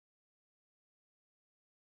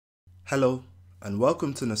Hello, and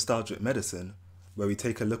welcome to Nostalgic Medicine, where we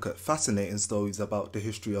take a look at fascinating stories about the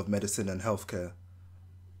history of medicine and healthcare.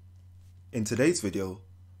 In today's video,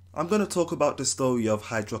 I'm going to talk about the story of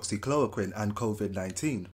hydroxychloroquine and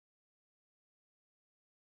COVID-19.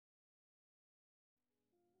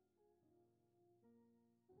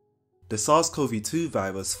 The SARS-CoV-2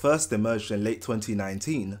 virus first emerged in late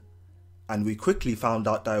 2019, and we quickly found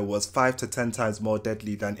out that it was 5 to 10 times more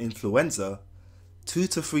deadly than influenza, 2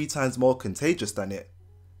 to 3 times more contagious than it,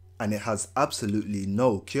 and it has absolutely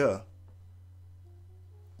no cure.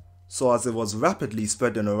 So as it was rapidly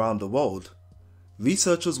spreading around the world,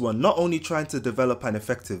 researchers were not only trying to develop an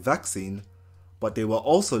effective vaccine, but they were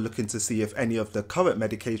also looking to see if any of the current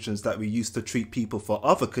medications that we use to treat people for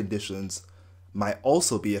other conditions might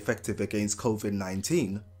also be effective against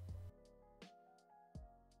COVID-19.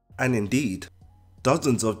 And indeed,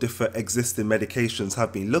 dozens of different existing medications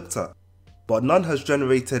have been looked at, but none has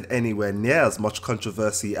generated anywhere near as much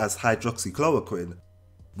controversy as hydroxychloroquine,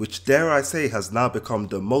 which, dare I say, has now become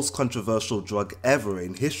the most controversial drug ever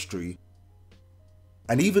in history.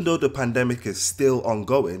 And even though the pandemic is still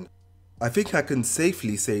ongoing, I think I can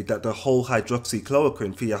safely say that the whole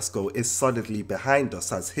hydroxychloroquine fiasco is solidly behind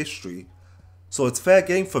us as history, so it's fair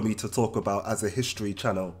game for me to talk about as a history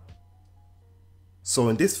channel. So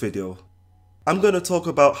in this video, I'm going to talk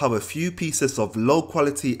about how a few pieces of low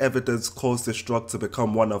quality evidence caused this drug to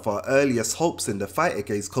become one of our earliest hopes in the fight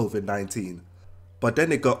against COVID-19, but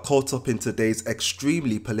then it got caught up in today's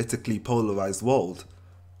extremely politically polarised world,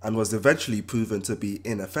 and was eventually proven to be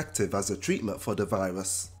ineffective as a treatment for the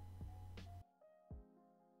virus.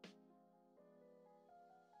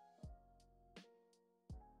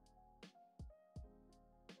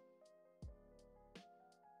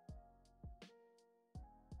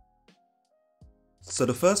 So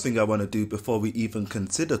the first thing I want to do before we even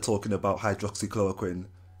consider talking about hydroxychloroquine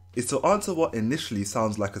is to answer what initially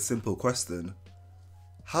sounds like a simple question.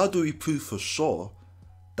 How do we prove for sure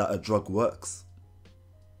that a drug works?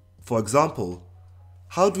 For example,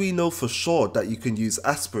 how do we know for sure that you can use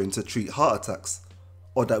aspirin to treat heart attacks,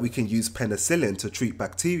 or that we can use penicillin to treat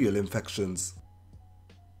bacterial infections?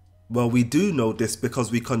 Well, we do know this because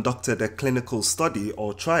we conducted a clinical study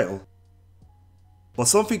or trial. But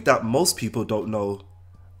something that most people don't know,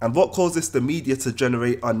 and what causes the media to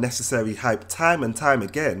generate unnecessary hype time and time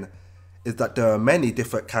again, is that there are many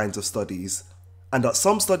different kinds of studies, and that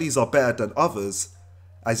some studies are better than others,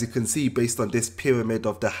 as you can see based on this pyramid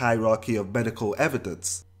of the hierarchy of medical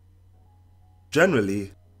evidence.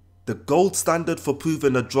 Generally, the gold standard for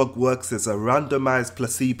proving a drug works is a randomised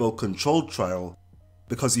placebo-controlled trial,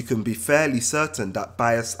 because you can be fairly certain that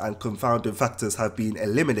bias and confounding factors have been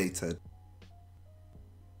eliminated.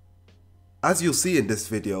 As you'll see in this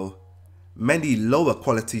video, many lower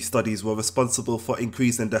quality studies were responsible for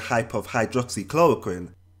increasing the hype of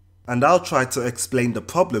hydroxychloroquine, and I'll try to explain the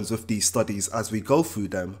problems with these studies as we go through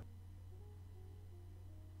them.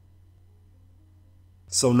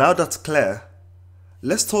 So now that's clear,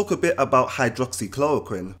 let's talk a bit about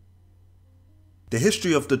hydroxychloroquine. The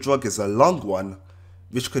history of the drug is a long one,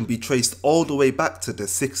 which can be traced all the way back to the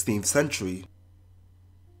 16th century.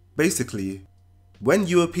 Basically, when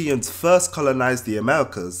Europeans first colonized the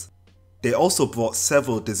Americas, they also brought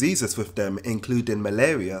several diseases with them, including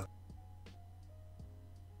malaria.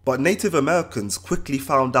 But Native Americans quickly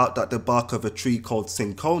found out that the bark of a tree called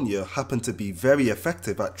cinchonia happened to be very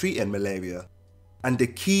effective at treating malaria, and the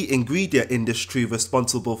key ingredient in this tree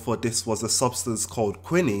responsible for this was a substance called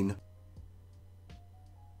quinine.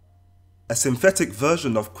 A synthetic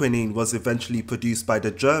version of quinine was eventually produced by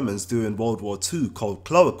the Germans during World War II called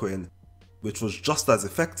chloroquine, which was just as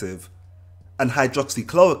effective, and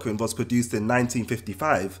hydroxychloroquine was produced in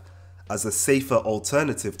 1955 as a safer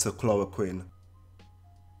alternative to chloroquine.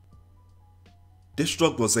 This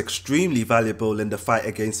drug was extremely valuable in the fight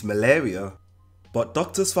against malaria, but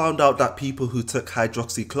doctors found out that people who took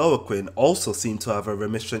hydroxychloroquine also seemed to have a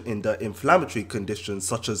remission in the inflammatory conditions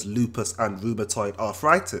such as lupus and rheumatoid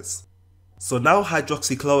arthritis. So now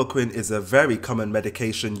hydroxychloroquine is a very common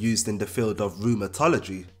medication used in the field of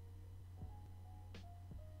rheumatology.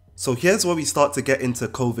 So here's where we start to get into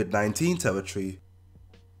COVID-19 territory.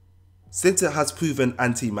 Since it has proven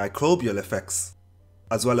antimicrobial effects,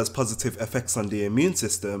 as well as positive effects on the immune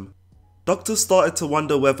system, doctors started to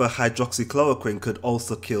wonder whether hydroxychloroquine could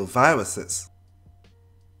also kill viruses.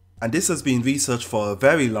 And this has been researched for a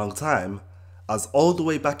very long time, as all the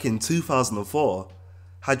way back in 2004,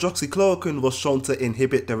 hydroxychloroquine was shown to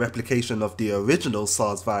inhibit the replication of the original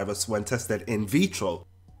SARS virus when tested in vitro,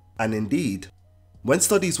 and indeed, when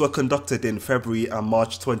studies were conducted in February and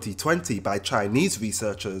March 2020 by Chinese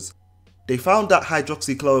researchers, They found that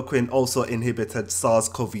hydroxychloroquine also inhibited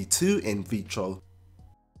SARS-CoV-2 in vitro.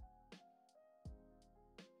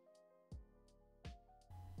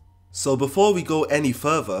 So before we go any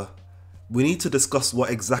further, we need to discuss what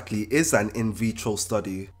exactly is an in vitro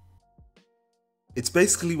study. It's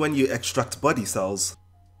basically when you extract body cells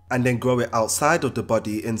and then grow it outside of the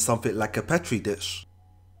body in something like a petri dish.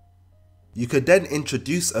 You could then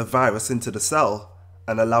introduce a virus into the cell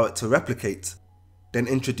and allow it to replicate, then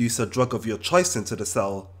introduce a drug of your choice into the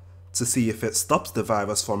cell to see if it stops the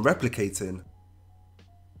virus from replicating.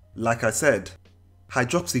 Like I said,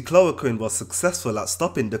 hydroxychloroquine was successful at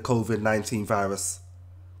stopping the COVID-19 virus.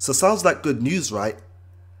 So sounds like good news, right?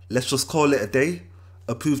 Let's just call it a day,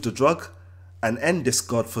 approve the drug, and end this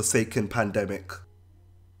godforsaken pandemic.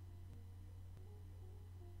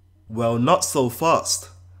 Well, not so fast,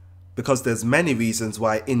 because there's many reasons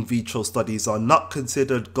why in vitro studies are not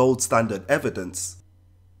considered gold standard evidence.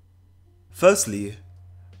 Firstly,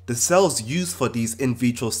 the cells used for these in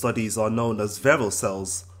vitro studies are known as vero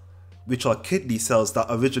cells, which are kidney cells that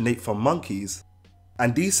originate from monkeys,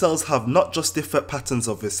 and these cells have not just different patterns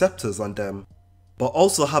of receptors on them, but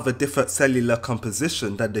also have a different cellular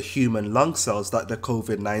composition than the human lung cells that the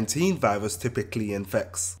COVID-19 virus typically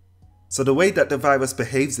infects. So the way that the virus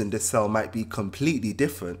behaves in this cell might be completely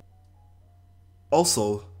different.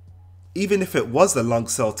 Also, even if it was a lung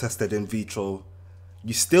cell tested in vitro,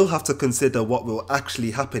 you still have to consider what will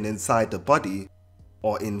actually happen inside the body,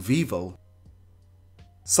 or in vivo.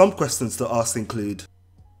 Some questions to ask include,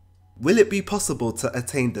 will it be possible to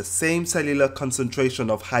attain the same cellular concentration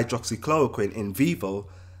of hydroxychloroquine in vivo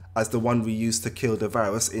as the one we use to kill the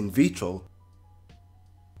virus in vitro?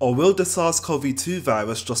 Or will the SARS-CoV-2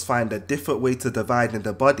 virus just find a different way to divide in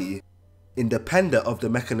the body, independent of the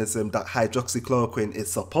mechanism that hydroxychloroquine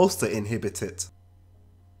is supposed to inhibit it?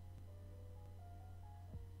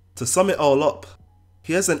 To sum it all up,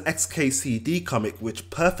 here's an XKCD comic which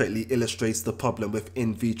perfectly illustrates the problem with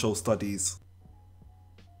in vitro studies.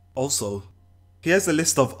 Also, here's a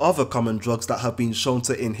list of other common drugs that have been shown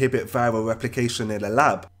to inhibit viral replication in a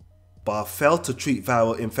lab, but have failed to treat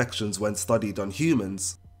viral infections when studied on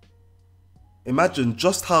humans. Imagine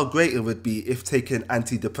just how great it would be if taking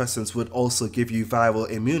antidepressants would also give you viral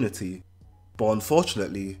immunity, but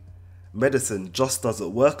unfortunately, medicine just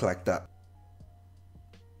doesn't work like that.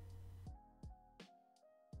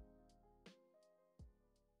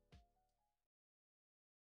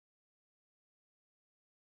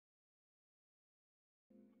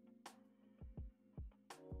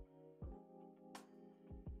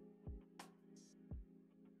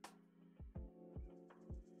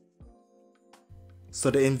 So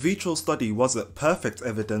the in vitro study wasn't perfect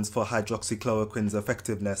evidence for hydroxychloroquine's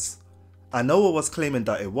effectiveness, and no one was claiming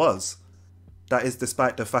that it was. That is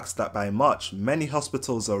despite the fact that by March, many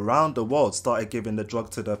hospitals around the world started giving the drug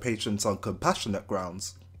to their patients on compassionate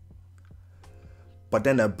grounds. But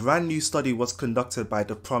then a brand new study was conducted by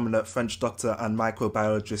the prominent French doctor and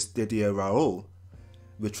microbiologist Didier Raoult,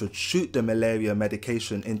 which would shoot the malaria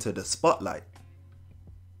medication into the spotlight.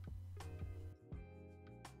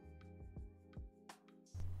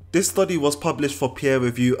 This study was published for peer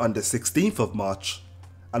review on the 16th of March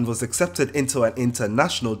and was accepted into an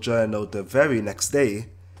international journal the very next day,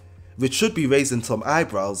 which should be raising some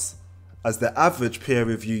eyebrows, as the average peer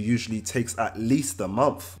review usually takes at least a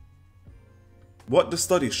month. What the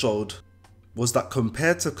study showed was that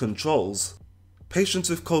compared to controls, patients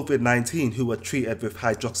with COVID-19 who were treated with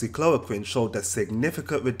hydroxychloroquine showed a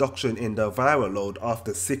significant reduction in their viral load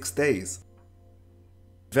after 6 days.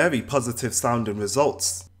 Very positive sounding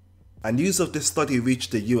results. And news of this study reached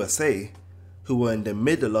the USA, who were in the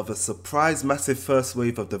middle of a surprise massive first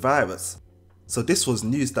wave of the virus, so this was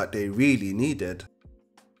news that they really needed.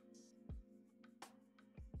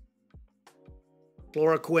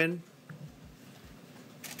 Chloroquine,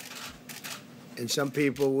 and some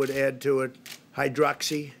people would add to it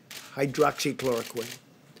hydroxychloroquine.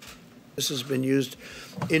 This has been used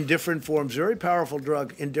in different forms, very powerful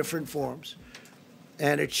drug in different forms,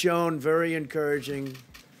 and it's shown very encouraging,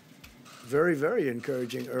 very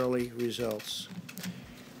encouraging early results.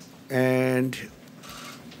 And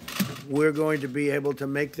we're going to be able to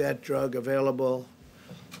make that drug available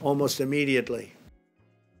almost immediately.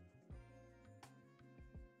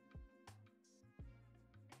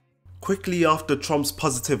 Quickly after Trump's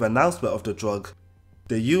positive announcement of the drug,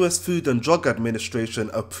 the US Food and Drug Administration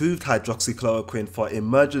approved hydroxychloroquine for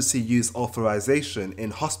emergency use authorization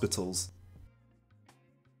in hospitals.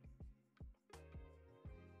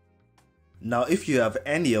 Now, if you have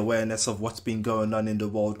any awareness of what's been going on in the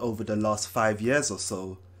world over the last 5 years or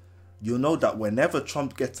so, you'll know that whenever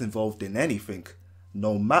Trump gets involved in anything,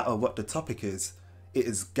 no matter what the topic is, it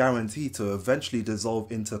is guaranteed to eventually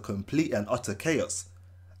dissolve into complete and utter chaos,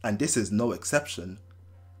 and this is no exception.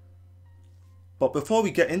 But before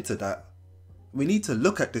we get into that, we need to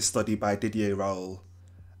look at this study by Didier Raoult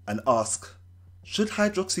and ask, should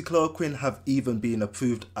hydroxychloroquine have even been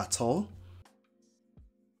approved at all?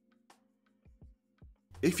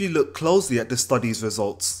 If you look closely at the study's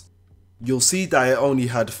results, you'll see that it only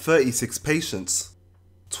had 36 patients.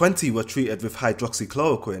 20 were treated with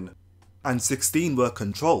hydroxychloroquine, and 16 were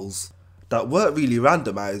controls that weren't really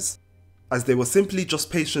randomised, as they were simply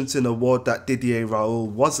just patients in a ward that Didier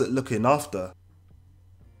Raoult wasn't looking after.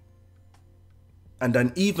 And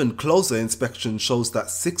an even closer inspection shows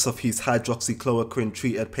that 6 of his hydroxychloroquine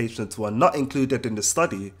treated patients were not included in the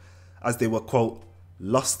study, as they were, quote,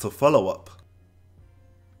 lost to follow-up.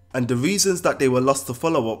 And the reasons that they were lost to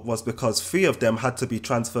follow-up was because 3 of them had to be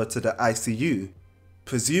transferred to the ICU,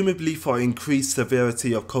 presumably for increased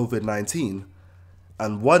severity of COVID-19,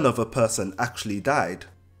 and 1 other person actually died.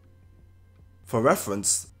 For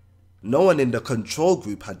reference, no one in the control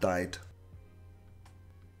group had died.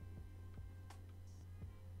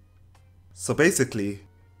 So basically,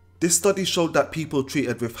 this study showed that people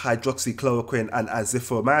treated with hydroxychloroquine and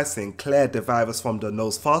azithromycin cleared the virus from the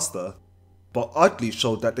nose faster, but oddly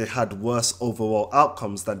showed that they had worse overall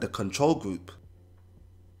outcomes than the control group.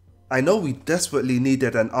 I know we desperately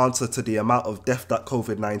needed an answer to the amount of death that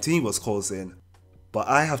COVID-19 was causing, but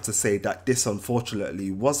I have to say that this unfortunately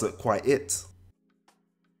wasn't quite it.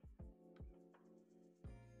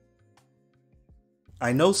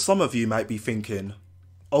 I know some of you might be thinking,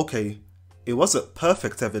 okay, it wasn't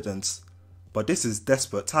perfect evidence, but this is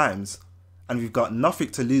desperate times, and we've got nothing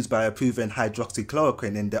to lose by approving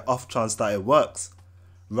hydroxychloroquine in the off chance that it works,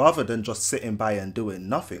 rather than just sitting by and doing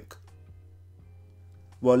nothing.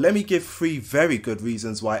 Well, let me give 3 very good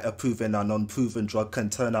reasons why approving an unproven drug can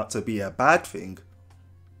turn out to be a bad thing.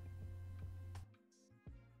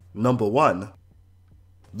 Number 1.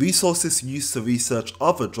 Resources used to research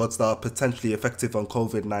other drugs that are potentially effective on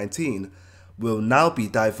COVID-19 will now be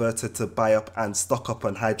diverted to buy up and stock up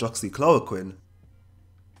on hydroxychloroquine.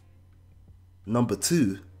 Number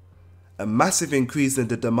 2. A massive increase in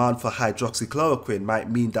the demand for hydroxychloroquine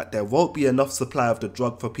might mean that there won't be enough supply of the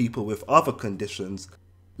drug for people with other conditions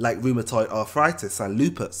like rheumatoid arthritis and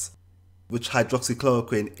lupus, which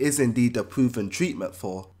hydroxychloroquine is indeed a proven treatment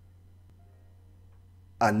for.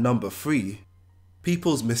 And number 3.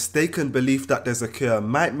 People's mistaken belief that there's a cure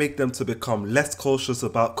might make them to become less cautious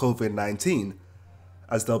about COVID-19,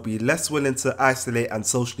 as they'll be less willing to isolate and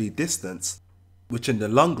socially distance, which in the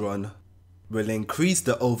long run will increase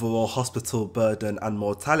the overall hospital burden and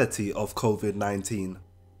mortality of COVID-19.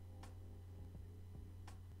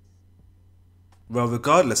 Well,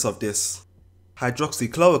 regardless of this,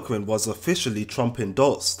 hydroxychloroquine was officially Trump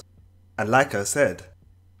endorsed, and like I said,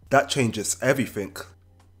 that changes everything.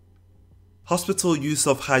 Hospital use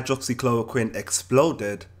of hydroxychloroquine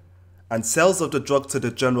exploded, and sales of the drug to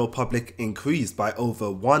the general public increased by over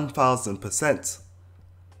 1,000%.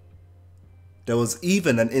 There was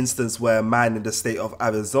even an instance where a man in the state of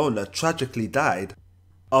Arizona tragically died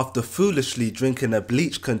after foolishly drinking a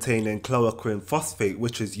bleach containing chloroquine phosphate,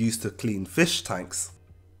 which is used to clean fish tanks.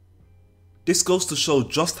 This goes to show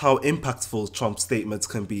just how impactful Trump's statements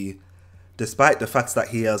can be, despite the fact that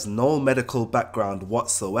he has no medical background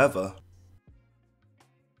whatsoever.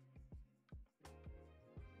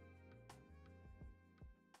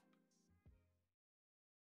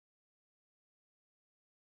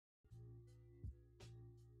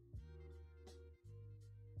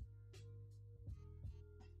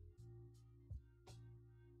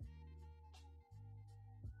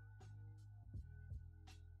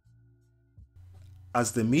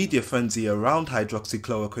 As the media frenzy around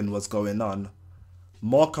hydroxychloroquine was going on,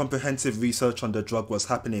 more comprehensive research on the drug was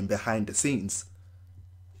happening behind the scenes,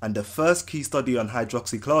 and the first key study on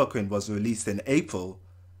hydroxychloroquine was released in April,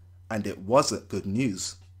 and it wasn't good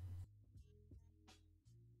news.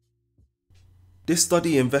 This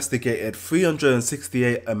study investigated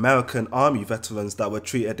 368 American Army veterans that were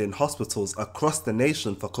treated in hospitals across the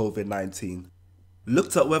nation for COVID-19,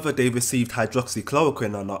 looked at whether they received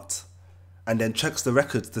hydroxychloroquine or not, and then checks the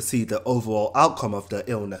records to see the overall outcome of their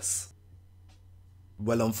illness.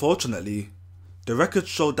 Well, unfortunately, the records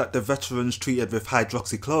showed that the veterans treated with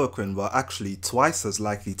hydroxychloroquine were actually twice as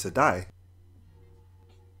likely to die.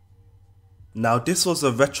 Now, this was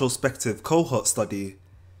a retrospective cohort study,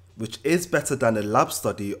 which is better than a lab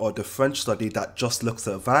study or the French study that just looks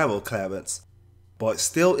at viral clearance, but it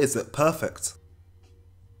still isn't perfect.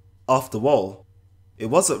 After all, it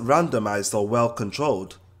wasn't randomized or well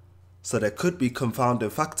controlled, so there could be confounding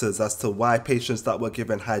factors as to why patients that were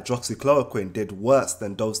given hydroxychloroquine did worse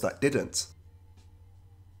than those that didn't.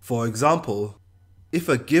 For example, if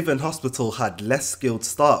a given hospital had less skilled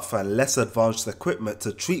staff and less advanced equipment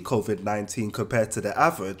to treat COVID-19 compared to the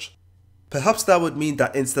average, perhaps that would mean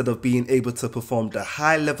that instead of being able to perform the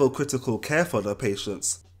high-level critical care for the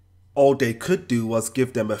patients, all they could do was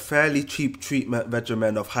give them a fairly cheap treatment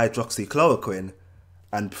regimen of hydroxychloroquine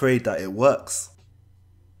and pray that it works.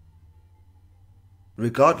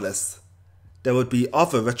 Regardless, there would be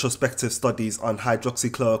other retrospective studies on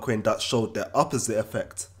hydroxychloroquine that showed the opposite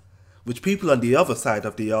effect, which people on the other side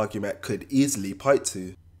of the argument could easily point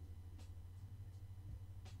to.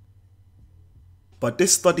 But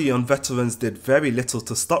this study on veterans did very little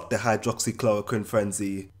to stop the hydroxychloroquine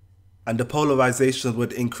frenzy, and the polarization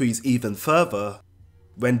would increase even further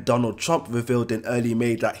when Donald Trump revealed in early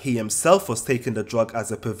May that he himself was taking the drug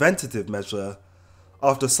as a preventative measure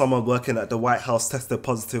after someone working at the White House tested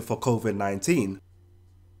positive for COVID-19.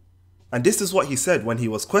 And this is what he said when he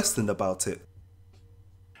was questioned about it.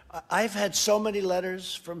 I've had so many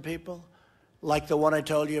letters from people, like the one I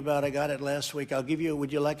told you about. I got it last week. I'll give you,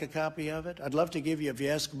 would you like a copy of it? I'd love to give you, if you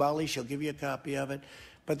ask Molly, she'll give you a copy of it.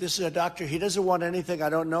 But this is a doctor, he doesn't want anything, I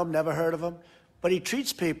don't know him, never heard of him, but he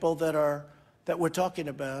treats people that we're talking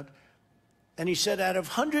about. And he said out of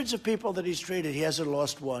hundreds of people that he's treated, he hasn't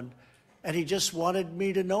lost one. And he just wanted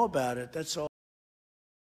me to know about it, that's all.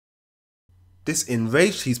 This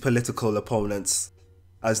enraged his political opponents,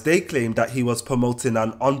 as they claimed that he was promoting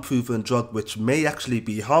an unproven drug which may actually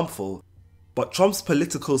be harmful, but Trump's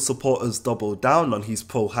political supporters doubled down on his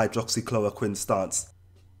pro-hydroxychloroquine stance,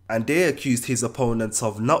 and they accused his opponents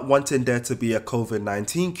of not wanting there to be a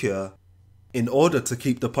COVID-19 cure in order to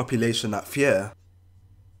keep the population at fear.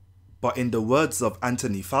 But in the words of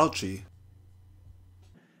Anthony Fauci,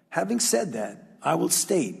 having said that, I will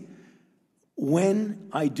state, when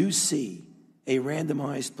I do see a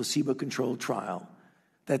randomized placebo-controlled trial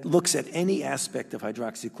that looks at any aspect of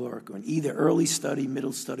hydroxychloroquine, either early study,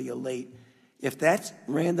 middle study, or late, if that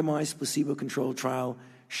randomized placebo-controlled trial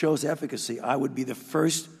shows efficacy, I would be the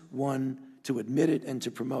first one to admit it and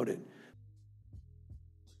to promote it.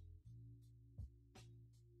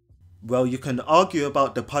 well, you can argue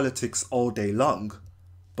about the politics all day long,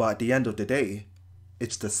 but at the end of the day,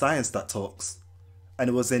 it's the science that talks. And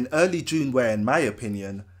it was in early June where, in my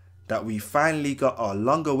opinion, that we finally got our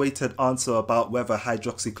long-awaited answer about whether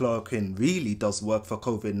hydroxychloroquine really does work for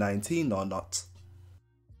COVID-19 or not.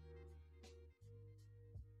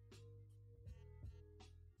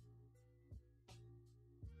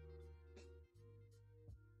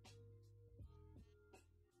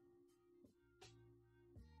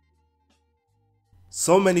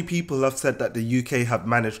 So many people have said that the UK have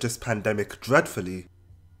managed this pandemic dreadfully,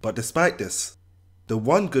 but despite this, the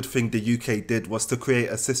one good thing the UK did was to create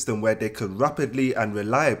a system where they could rapidly and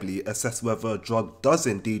reliably assess whether a drug does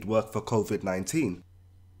indeed work for COVID-19.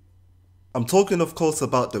 I'm talking of course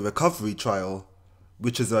about the recovery trial,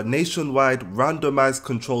 which is a nationwide randomised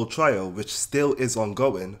controlled trial which still is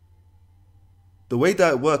ongoing. The way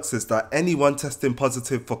that it works is that anyone testing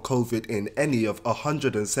positive for COVID in any of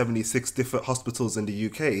 176 different hospitals in the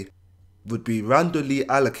UK would be randomly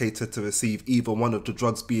allocated to receive either one of the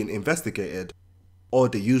drugs being investigated or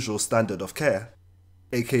the usual standard of care,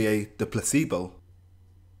 aka the placebo.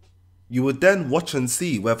 You would then watch and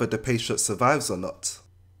see whether the patient survives or not.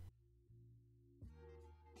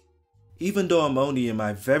 Even though I'm only in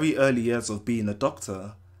my very early years of being a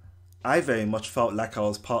doctor, I very much felt like I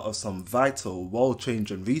was part of some vital,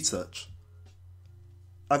 world-changing research.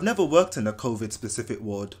 I've never worked in a COVID-specific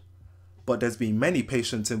ward, but there's been many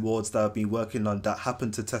patients in wards that I've been working on that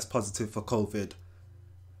happened to test positive for COVID.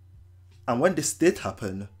 And when this did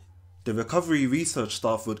happen, the recovery research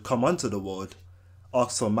staff would come onto the ward,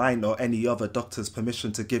 ask for mine or any other doctor's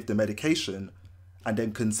permission to give the medication, and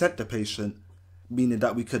then consent the patient, meaning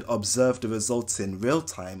that we could observe the results in real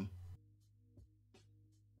time.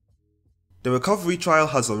 The recovery trial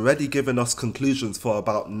has already given us conclusions for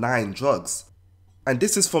about 9 drugs, and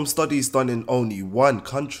this is from studies done in only one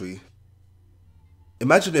country.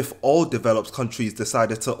 Imagine if all developed countries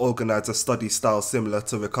decided to organise a study style similar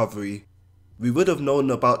to recovery. We would have known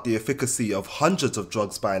about the efficacy of hundreds of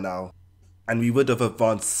drugs by now, and we would have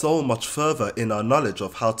advanced so much further in our knowledge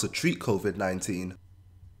of how to treat COVID-19.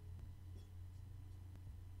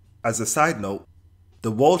 As a side note, the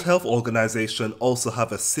World Health Organization also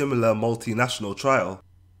have a similar multinational trial,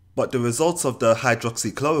 but the results of the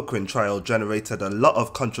hydroxychloroquine trial generated a lot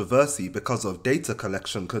of controversy because of data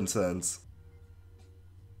collection concerns.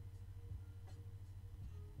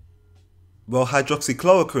 Well,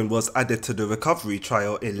 hydroxychloroquine was added to the recovery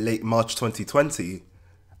trial in late March 2020,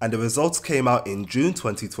 and the results came out in June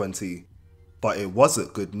 2020, but it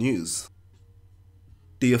wasn't good news.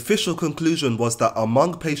 The official conclusion was that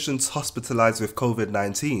among patients hospitalized with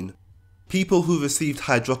COVID-19, people who received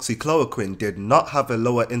hydroxychloroquine did not have a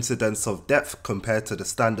lower incidence of death compared to the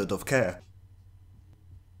standard of care.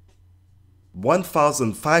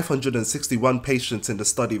 1,561 patients in the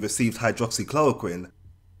study received hydroxychloroquine,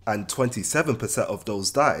 and 27% of those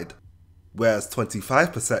died, whereas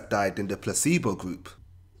 25% died in the placebo group.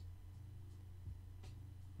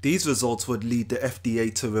 These results would lead the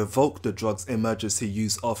FDA to revoke the drug's emergency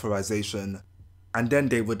use authorization, and then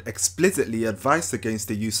they would explicitly advise against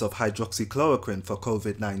the use of hydroxychloroquine for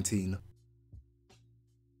COVID-19.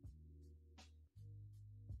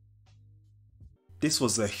 This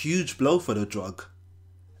was a huge blow for the drug,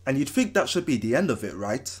 and you'd think that should be the end of it,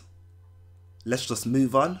 right? Let's just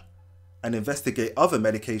move on and investigate other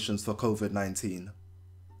medications for COVID-19.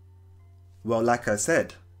 Well, like I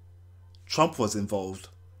said, Trump was involved,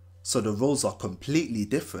 so the roles are completely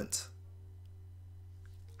different.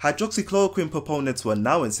 Hydroxychloroquine proponents were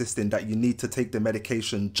now insisting that you need to take the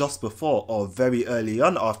medication just before or very early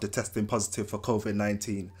on after testing positive for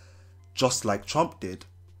COVID-19, just like Trump did.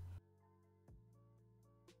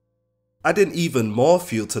 Adding even more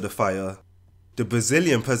fuel to the fire, the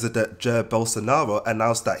Brazilian president Jair Bolsonaro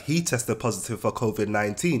announced that he tested positive for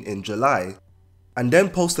COVID-19 in July, and then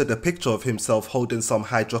posted a picture of himself holding some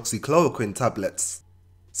hydroxychloroquine tablets,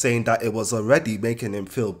 saying that it was already making him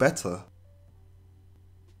feel better.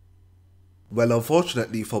 Well,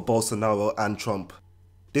 unfortunately for Bolsonaro and Trump,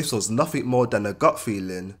 this was nothing more than a gut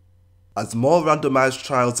feeling, as more randomized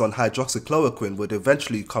trials on hydroxychloroquine would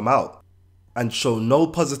eventually come out and show no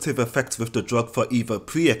positive effects with the drug for either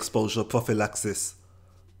pre-exposure prophylaxis,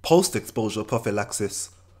 post-exposure prophylaxis,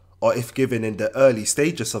 or if given in the early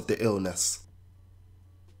stages of the illness.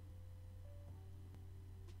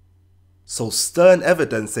 So stern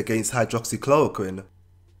evidence against hydroxychloroquine,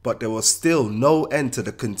 but there was still no end to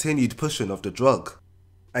the continued pushing of the drug.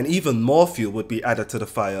 And even more fuel would be added to the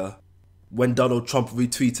fire when Donald Trump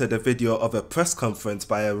retweeted a video of a press conference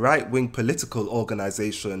by a right-wing political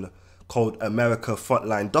organization called America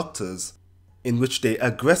Frontline Doctors, in which they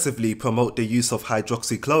aggressively promote the use of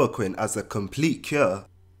hydroxychloroquine as a complete cure,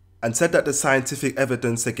 and said that the scientific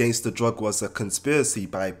evidence against the drug was a conspiracy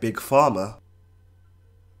by Big Pharma.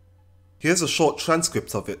 Here's a short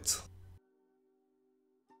transcript of it.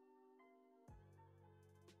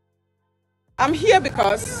 I'm here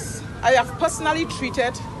because I have personally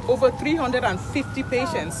treated over 350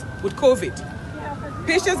 patients with COVID.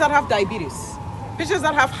 Patients that have diabetes, patients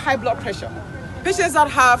that have high blood pressure, patients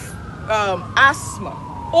that have asthma,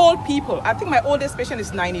 old people. I think my oldest patient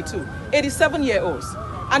is 92, 87-year-olds.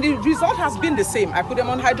 And the result has been the same. I put them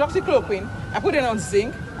on hydroxychloroquine, I put them on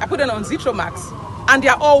zinc, I put them on Zitromax, and they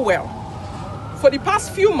are all well. For the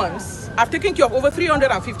past few months, I've taken care of over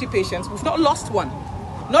 350 patients. We've not lost one.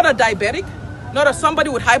 Not a diabetic, not a somebody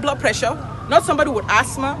with high blood pressure, not somebody with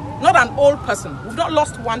asthma, not an old person. We've not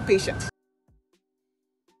lost one patient.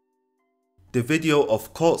 The video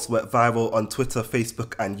of course went viral on Twitter,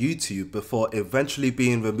 Facebook and YouTube before eventually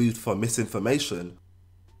being removed for misinformation.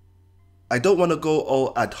 I don't want to go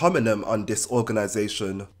all ad hominem on this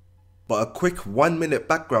organization, but a quick 1-minute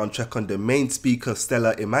background check on the main speaker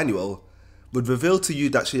Stella Emanuel would reveal to you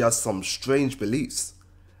that she has some strange beliefs,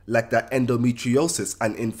 like that endometriosis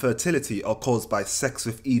and infertility are caused by sex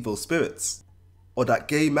with evil spirits, or that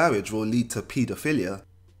gay marriage will lead to paedophilia.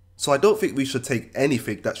 So I don't think we should take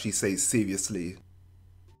anything that she says seriously.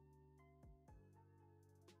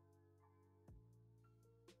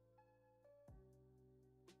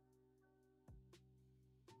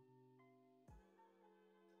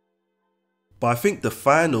 But I think the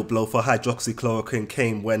final blow for hydroxychloroquine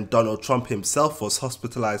came when Donald Trump himself was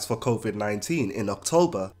hospitalized for COVID-19 in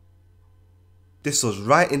October. This was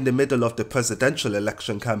right in the middle of the presidential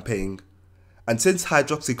election campaign, and since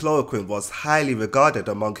hydroxychloroquine was highly regarded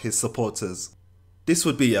among his supporters, this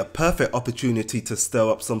would be a perfect opportunity to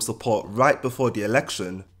stir up some support right before the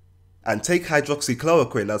election and take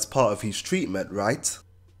hydroxychloroquine as part of his treatment, right?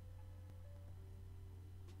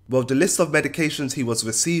 Well, the list of medications he was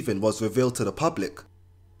receiving was revealed to the public,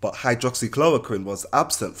 but hydroxychloroquine was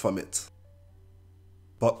absent from it.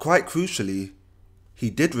 But quite crucially, he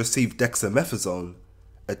did receive dexamethasone,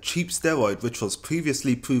 a cheap steroid which was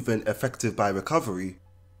previously proven effective by recovery,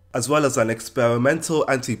 as well as an experimental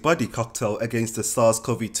antibody cocktail against the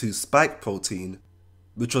SARS-CoV-2 spike protein,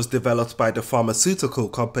 which was developed by the pharmaceutical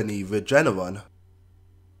company Regeneron.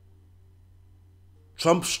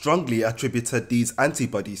 Trump strongly attributed these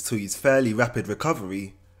antibodies to his fairly rapid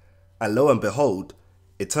recovery, and lo and behold,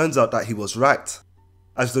 it turns out that he was right,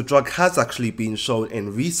 as the drug has actually been shown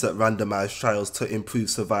in recent randomised trials to improve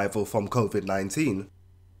survival from COVID-19.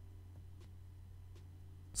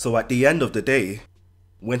 So at the end of the day,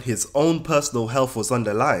 when his own personal health was on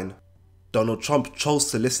the line, Donald Trump chose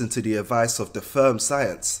to listen to the advice of the firm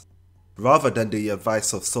science, rather than the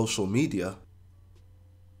advice of social media.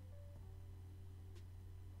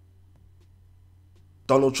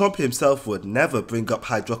 Donald Trump himself would never bring up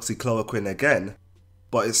hydroxychloroquine again,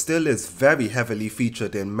 but it still is very heavily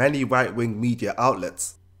featured in many right-wing media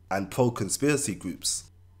outlets and pro-conspiracy groups.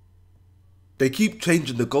 They keep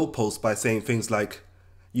changing the goalposts by saying things like,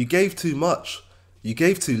 "You gave too much, you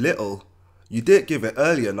gave too little, you didn't give it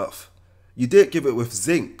early enough, you didn't give it with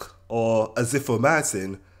zinc or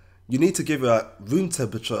azithromycin, you need to give it at room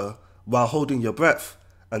temperature while holding your breath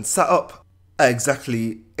and sat up at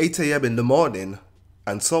exactly 8 AM in the morning,"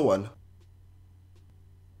 and so on.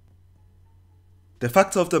 The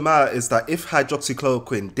fact of the matter is that if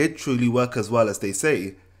hydroxychloroquine did truly work as well as they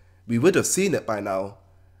say, we would have seen it by now,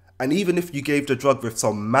 and even if you gave the drug with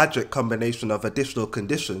some magic combination of additional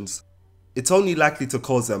conditions, it's only likely to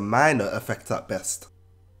cause a minor effect at best.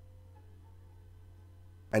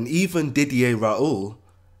 And even Didier Raoult,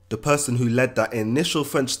 the person who led that initial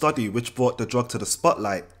French study which brought the drug to the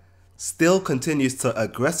spotlight, still continues to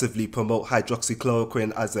aggressively promote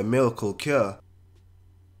hydroxychloroquine as a miracle cure.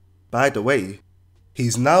 By the way,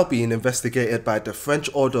 he's now being investigated by the French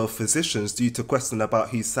Order of Physicians due to question about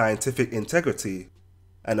his scientific integrity,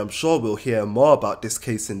 and I'm sure we'll hear more about this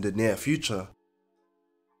case in the near future.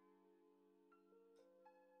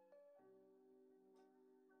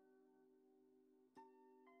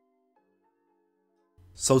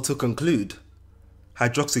 So to conclude,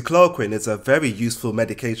 hydroxychloroquine is a very useful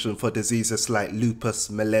medication for diseases like lupus,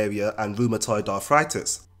 malaria and rheumatoid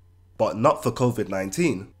arthritis, but not for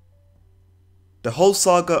COVID-19. The whole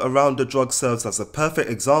saga around the drug serves as a perfect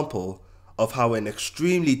example of how in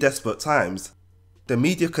extremely desperate times, the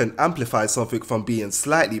media can amplify something from being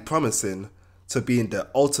slightly promising to being the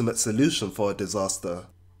ultimate solution for a disaster.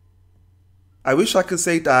 I wish I could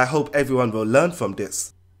say that I hope everyone will learn from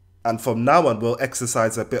this, and from now on will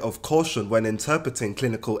exercise a bit of caution when interpreting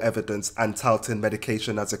clinical evidence and touting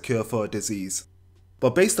medication as a cure for a disease.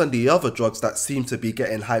 But based on the other drugs that seem to be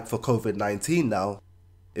getting hyped for COVID-19 now,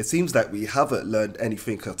 it seems like we haven't learned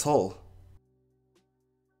anything at all.